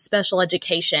supports special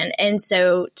education, and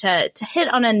so to hit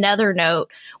on another note,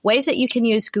 ways that you can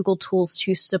use Google tools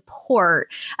to support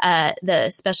the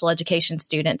special education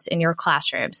students in your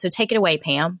classroom. So take it away,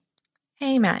 Pam.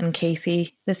 Hey, Matt and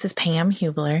Casey. This is Pam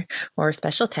Hubler, or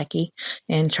Special Techie,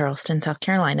 in Charleston, South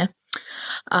Carolina.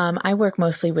 I work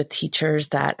mostly with teachers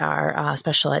that are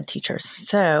special ed teachers.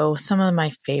 So some of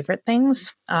my favorite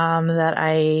things that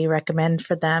I recommend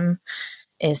for them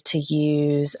is to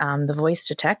use the voice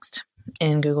to text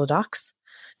in Google Docs.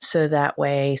 So that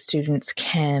way students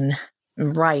can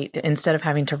write, instead of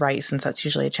having to write, since that's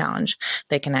usually a challenge,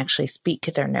 they can actually speak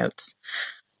their notes.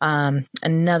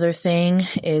 Another thing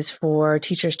is for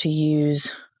teachers to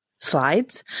use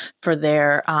slides for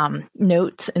their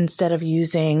notes instead of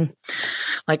using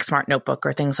Smart Notebook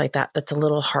or things like that. That's a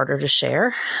little harder to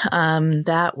share.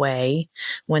 That way,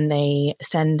 when they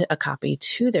send a copy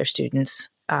to their students,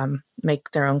 make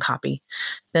their own copy,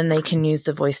 then they can use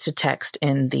the voice to text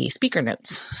in the speaker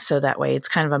notes. So that way it's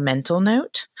kind of a mental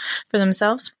note for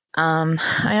themselves.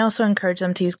 I also encourage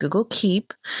them to use Google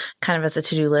Keep kind of as a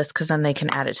to-do list, because then they can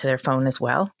add it to their phone as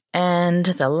well. And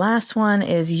the last one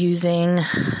is using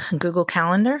Google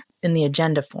Calendar in the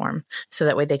agenda form. So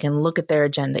that way they can look at their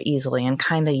agenda easily and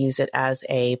kind of use it as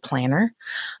a planner,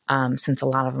 since a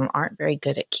lot of them aren't very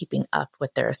good at keeping up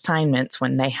with their assignments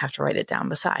when they have to write it down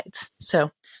besides.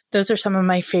 So those are some of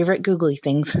my favorite googly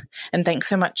things. And thanks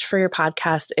so much for your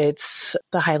podcast. It's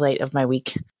the highlight of my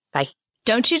week. Bye.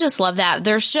 Don't you just love that?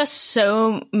 There's just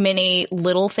so many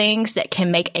little things that can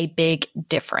make a big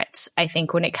difference, I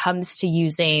think, when it comes to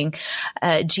using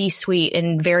G Suite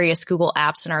and various Google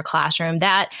apps in our classroom.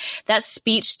 That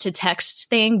speech to text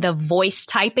thing, the voice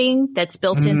typing that's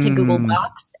built into Google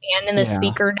Docs and in the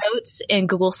speaker notes in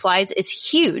Google Slides is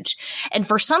huge. And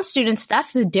for some students,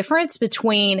 that's the difference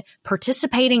between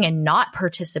participating and not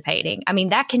participating. I mean,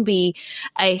 that can be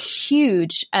a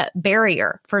huge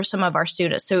barrier for some of our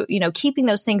students. So, keeping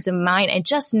those things in mind and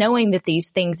just knowing that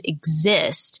these things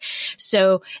exist.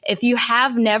 So if you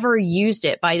have never used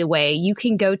it, by the way, you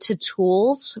can go to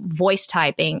Tools, Voice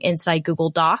Typing inside Google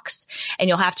Docs, and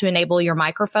you'll have to enable your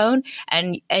microphone,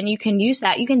 and you can use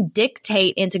that. You can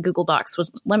dictate into Google Docs.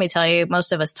 Let me tell you,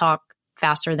 most of us talk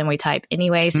faster than we type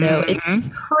anyway, so it's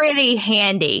pretty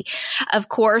handy. Of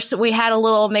course, we had a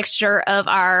little mixture of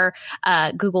our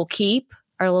Google Keep,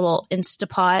 our little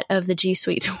Instapot of the G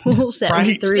Suite tools that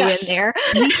we threw in there.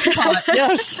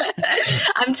 Yes.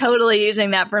 I'm totally using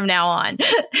that from now on.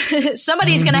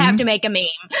 Somebody's going to have to make a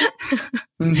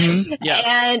meme. Yes.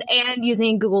 And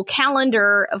using Google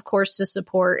Calendar, of course, to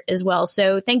support as well.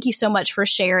 So thank you so much for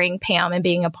sharing, Pam, and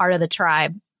being a part of the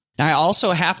tribe. I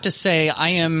also have to say I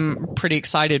am pretty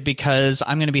excited because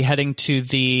I'm going to be heading to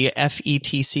the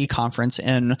FETC conference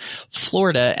in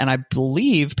Florida, and I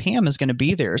believe Pam is going to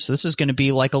be there. So this is going to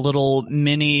be like a little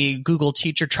mini Google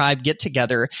Teacher Tribe get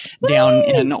together down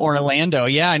in Orlando.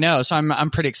 Yeah, I know. So I'm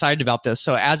pretty excited about this.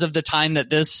 So as of the time that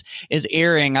this is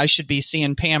airing, I should be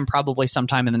seeing Pam probably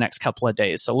sometime in the next couple of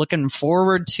days. So looking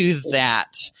forward to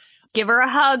that. Give her a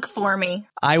hug for me.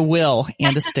 I will,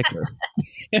 and a sticker.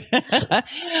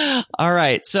 All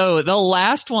right. So the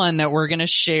last one that we're going to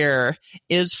share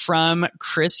is from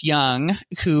Chris Young,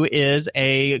 who is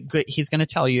he's going to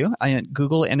tell you, a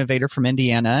Google innovator from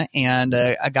Indiana and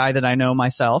a guy that I know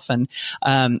myself. And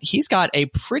he's got a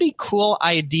pretty cool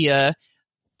idea.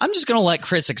 I'm just going to let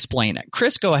Chris explain it.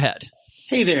 Chris, go ahead.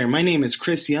 Hey there. My name is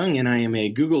Chris Young, and I am a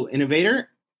Google innovator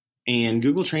and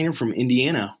Google trainer from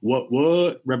Indiana. What?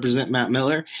 Represent Matt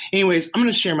Miller. Anyways, I'm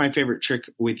going to share my favorite trick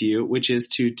with you, which is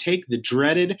to take the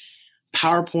dreaded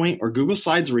PowerPoint or Google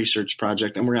Slides research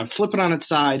project, and we're going to flip it on its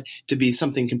side to be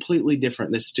something completely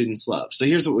different that students love. So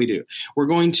here's what we do. We're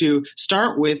going to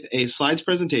start with a slides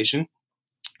presentation,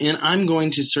 and I'm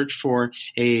going to search for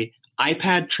a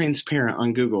iPad transparent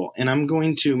on Google, and I'm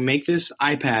going to make this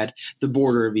iPad the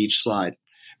border of each slide.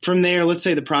 From there, let's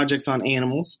say the project's on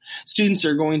animals. Students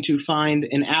are going to find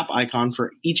an app icon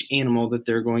for each animal that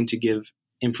they're going to give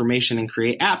information and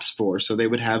create apps for. So they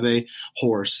would have a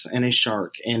horse and a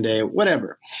shark and a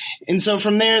whatever. And so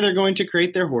from there, they're going to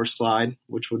create their horse slide,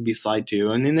 which would be slide 2,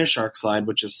 and then their shark slide,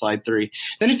 which is slide 3.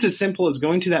 Then it's as simple as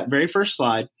going to that very first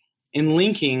slide and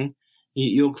linking.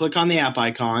 You'll click on the app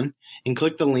icon and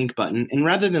click the link button. And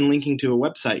rather than linking to a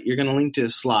website, you're going to link to a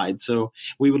slide. So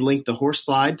we would link the horse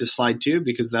slide to slide 2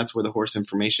 because that's where the horse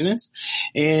information is.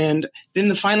 And then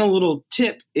the final little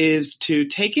tip is to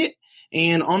take it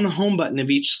and on the home button of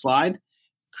each slide,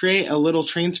 create a little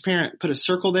transparent, put a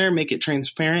circle there, make it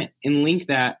transparent, and link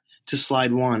that to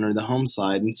slide 1 or the home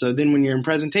slide. And so then when you're in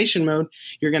presentation mode,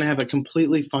 you're going to have a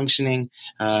completely functioning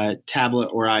tablet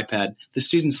or iPad. The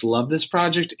students love this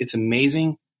project. It's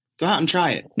amazing. Go out and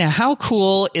try it. Now, how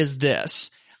cool is this?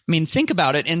 I mean, think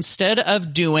about it. Instead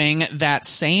of doing that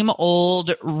same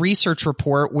old research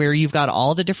report where you've got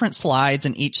all the different slides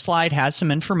and each slide has some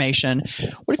information,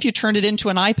 what if you turned it into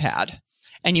an iPad?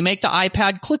 And you make the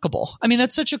iPad clickable. I mean,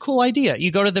 that's such a cool idea. You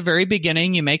go to the very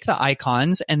beginning, you make the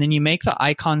icons, and then you make the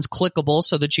icons clickable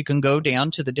so that you can go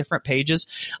down to the different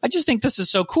pages. I just think this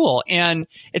is so cool. And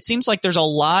it seems like there's a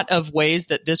lot of ways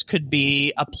that this could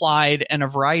be applied in a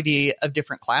variety of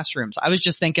different classrooms. I was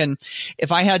just thinking,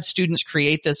 if I had students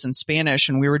create this in Spanish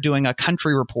and we were doing a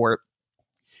country report,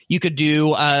 you could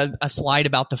do a slide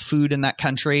about the food in that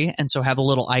country, and so have a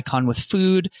little icon with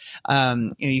food.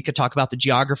 You could talk about the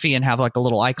geography and have like a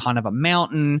little icon of a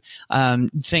mountain.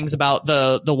 Things about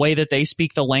the way that they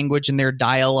speak the language in their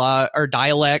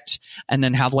dialect, and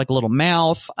then have like a little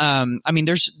mouth. I mean,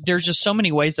 there's just so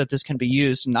many ways that this can be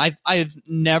used, and I've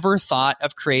never thought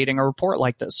of creating a report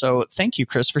like this. So thank you,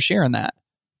 Chris, for sharing that.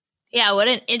 Yeah, what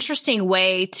an interesting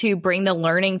way to bring the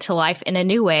learning to life in a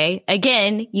new way.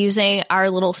 Again, using our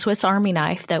little Swiss Army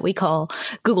knife that we call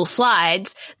Google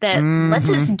Slides that lets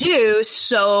us do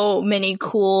so many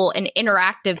cool and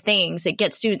interactive things that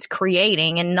get students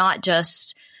creating and not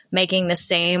just making the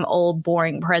same old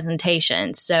boring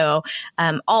presentations. So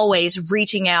always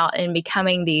reaching out and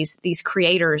becoming these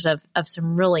creators of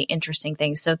some really interesting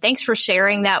things. So thanks for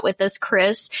sharing that with us,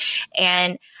 Chris.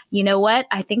 And you know what?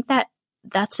 I think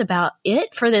that's about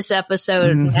it for this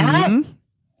episode, Matt.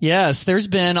 Yes, there's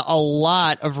been a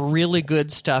lot of really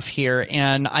good stuff here.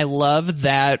 And I love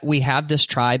that we have this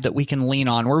tribe that we can lean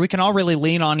on, where we can all really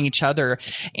lean on each other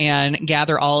and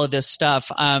gather all of this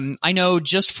stuff. I know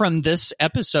just from this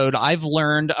episode, I've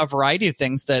learned a variety of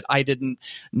things that I didn't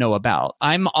know about.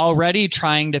 I'm already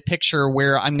trying to picture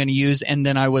where I'm going to use And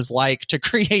Then I Was Like to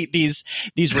create these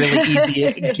really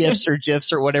easy GIFs or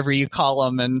GIFs or whatever you call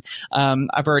them. And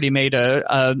I've already made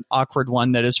a awkward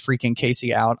one that is freaking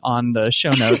Casey out on the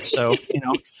show notes. So,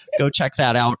 go check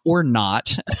that out or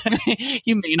not.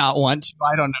 You may not want to.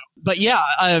 I don't know. But yeah,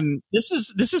 this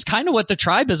is kind of what the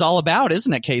tribe is all about,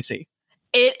 isn't it, Casey?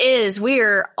 It is.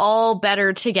 We're all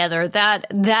better together.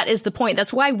 That is the point.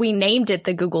 That's why we named it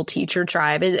the Google Teacher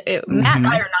Tribe. Matt and I are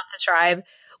not the tribe.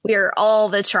 We are all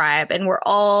the tribe, and we're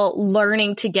all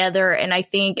learning together. And I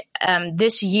think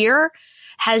this year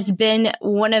has been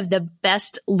one of the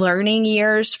best learning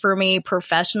years for me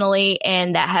professionally.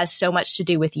 And that has so much to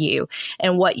do with you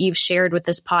and what you've shared with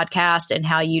this podcast and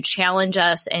how you challenge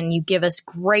us and you give us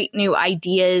great new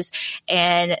ideas.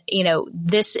 And,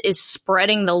 this is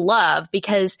spreading the love,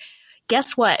 because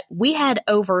guess what? We had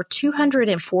over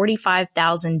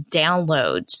 245,000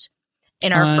 downloads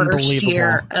in our first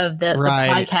year of the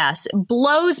podcast. It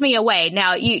blows me away.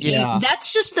 Now,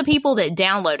 that's just the people that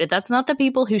downloaded. That's not the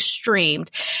people who streamed.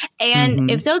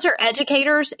 And if those are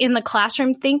educators in the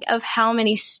classroom, think of how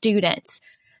many students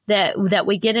that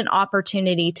we get an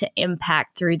opportunity to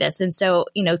impact through this. And so,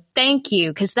 thank you,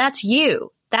 because that's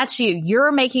you. That's you.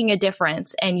 You're making a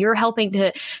difference, and you're helping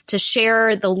to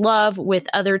share the love with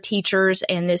other teachers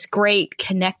in this great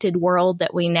connected world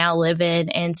that we now live in.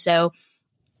 And so,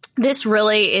 this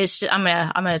really is. I'm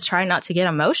gonna try not to get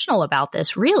emotional about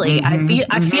this. Really, I feel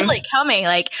it coming.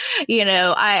 Like,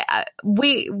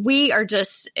 we are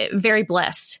just very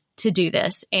blessed to do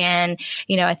this. And,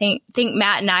 I think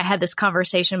Matt and I had this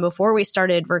conversation before we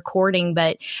started recording,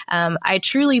 but I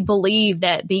truly believe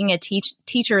that being a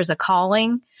teacher is a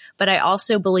calling. But I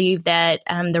also believe that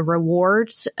the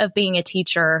rewards of being a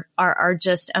teacher are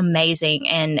just amazing,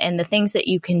 and the things that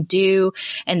you can do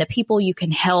and the people you can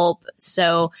help.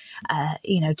 So,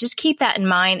 just keep that in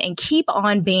mind and keep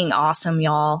on being awesome,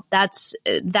 y'all. That's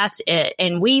it.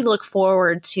 And we look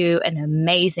forward to an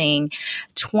amazing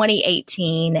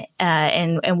 2018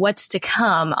 and what's to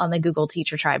come on the Google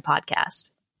Teacher Tribe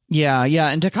podcast. Yeah.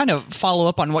 And to kind of follow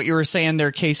up on what you were saying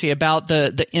there, Casey, about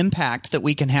the impact that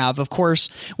we can have. Of course,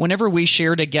 whenever we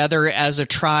share together as a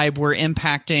tribe, we're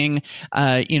impacting,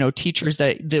 teachers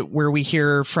that where we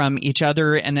hear from each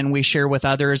other, and then we share with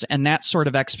others, and that's sort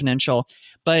of exponential.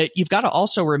 But you've got to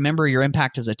also remember your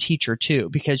impact as a teacher too,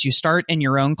 because you start in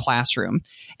your own classroom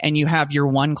and you have your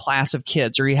one class of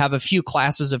kids, or you have a few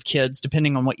classes of kids,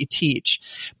 depending on what you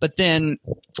teach. But then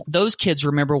those kids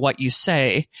remember what you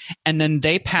say, and then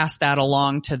they pass that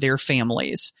along to their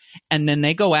families. And then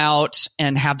they go out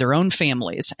and have their own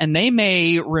families, and they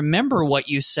may remember what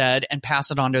you said and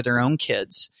pass it on to their own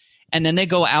kids. And then they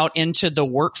go out into the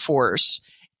workforce,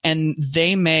 and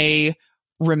they may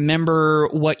remember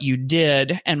what you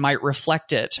did and might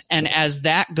reflect it. And as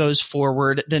that goes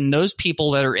forward, then those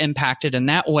people that are impacted in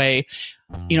that way,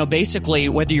 basically,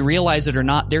 whether you realize it or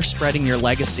not, they're spreading your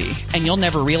legacy, and you'll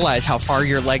never realize how far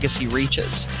your legacy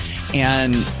reaches.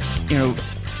 And,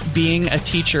 being a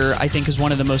teacher, I think, is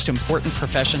one of the most important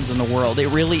professions in the world. It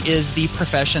really is the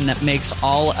profession that makes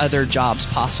all other jobs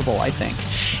possible, I think.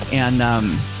 And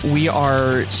we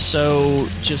are so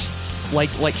just like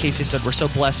Casey said, we're so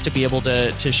blessed to be able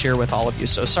to share with all of you.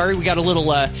 So sorry we got a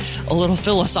little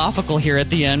philosophical here at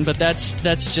the end, but that's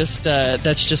just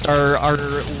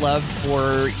our love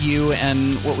for you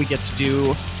and what we get to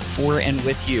do for and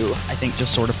with you. I think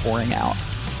just sort of pouring out.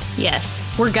 Yes,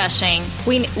 we're gushing.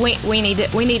 We need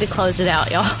to close it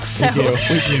out, y'all. So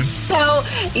we do. So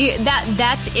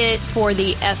that's it for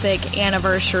the epic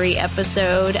anniversary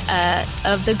episode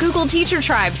of the Google Teacher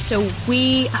Tribe. So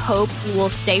we hope you will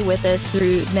stay with us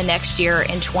through the next year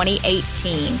in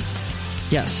 2018.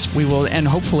 Yes, we will, and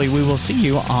hopefully we will see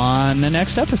you on the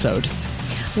next episode.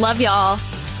 Love y'all.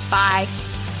 Bye.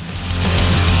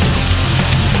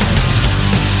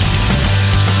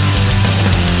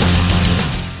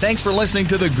 Thanks for listening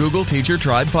to the Google Teacher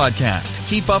Tribe podcast.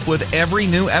 Keep up with every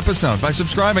new episode by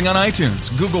subscribing on iTunes,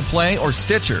 Google Play, or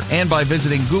Stitcher, and by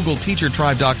visiting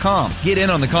GoogleTeacherTribe.com. Get in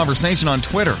on the conversation on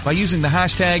Twitter by using the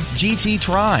hashtag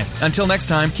GTTribe. Until next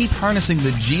time, keep harnessing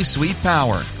the G Suite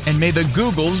power, and may the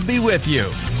Googles be with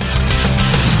you.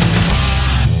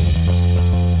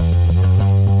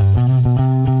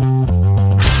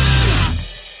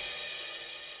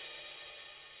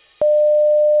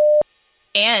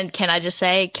 And can I just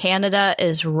say, Canada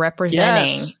is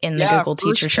representing in the Google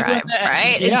Teacher Tribe,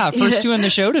 right? Yeah, first two in the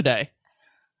show today.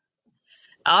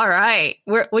 All right,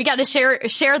 we got to share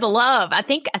the love. I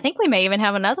think we may even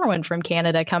have another one from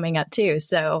Canada coming up too.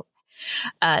 So,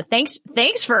 thanks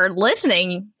for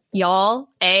listening, y'all.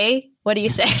 What do you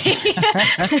say?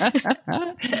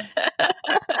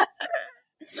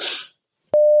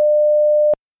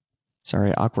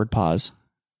 Sorry, awkward pause.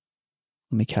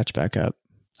 Let me catch back up.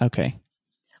 Okay.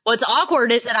 What's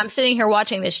awkward is that I'm sitting here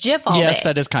watching this GIF all day. Yes,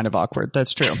 that is kind of awkward.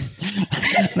 That's true.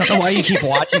 I don't know why you keep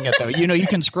watching it, though. You know, you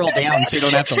can scroll down so you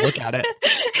don't have to look at it.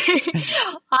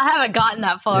 I haven't gotten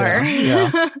that far.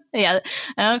 Yeah. Yeah.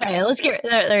 Okay, let's get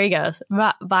there. He goes.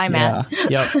 Bye, Matt.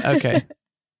 Yeah. Yep. Okay.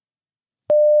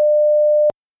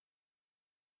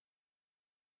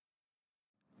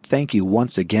 Thank you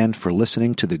once again for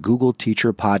listening to the Google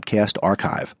Teacher Podcast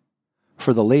Archive.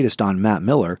 For the latest on Matt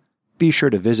Miller, be sure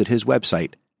to visit his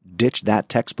website,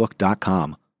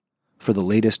 ditchthattextbook.com. For the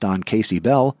latest on Casey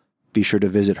Bell, be sure to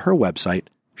visit her website,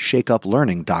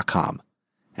 shakeuplearning.com.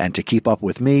 And to keep up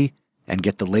with me and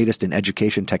get the latest in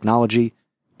education technology,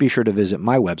 be sure to visit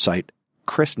my website,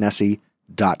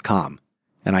 chrisnessy.com.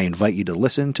 And I invite you to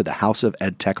listen to the House of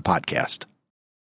EdTech podcast.